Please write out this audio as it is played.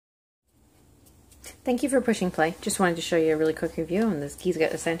Thank you for pushing play. Just wanted to show you a really quick review on this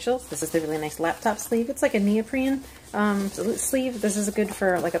Gizga Essentials. This is the really nice laptop sleeve. It's like a neoprene sleeve. This is good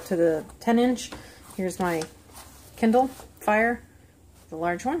for like up to the 10-inch. Here's my Kindle Fire, the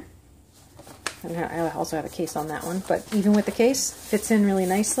large one. And I also have a case on that one, but even with the case, fits in really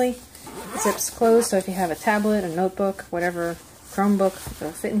nicely. Zips closed, so if you have a tablet, a notebook, whatever, Chromebook,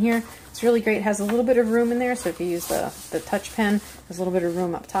 it'll fit in here. It's really great. It has a little bit of room in there, so if you use the touch pen, there's a little bit of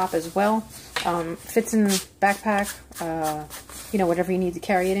room up top as well. Fits in backpack, you know, whatever you need to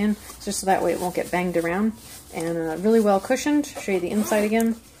carry it in, just so that way it won't get banged around. And really well cushioned. Show you the inside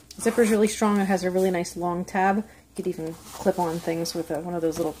again. The zipper's really strong. It has a really nice long tab. You could even clip on things with one of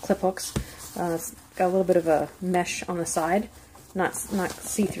those little clip hooks. It's got a little bit of a mesh on the side. Not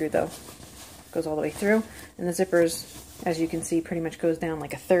see-through though. Goes all the way through. And the zippers, as you can see, pretty much goes down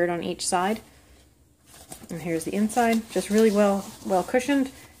like a third on each side. And here's the inside. Just really well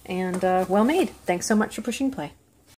cushioned and well made. Thanks so much for pushing play.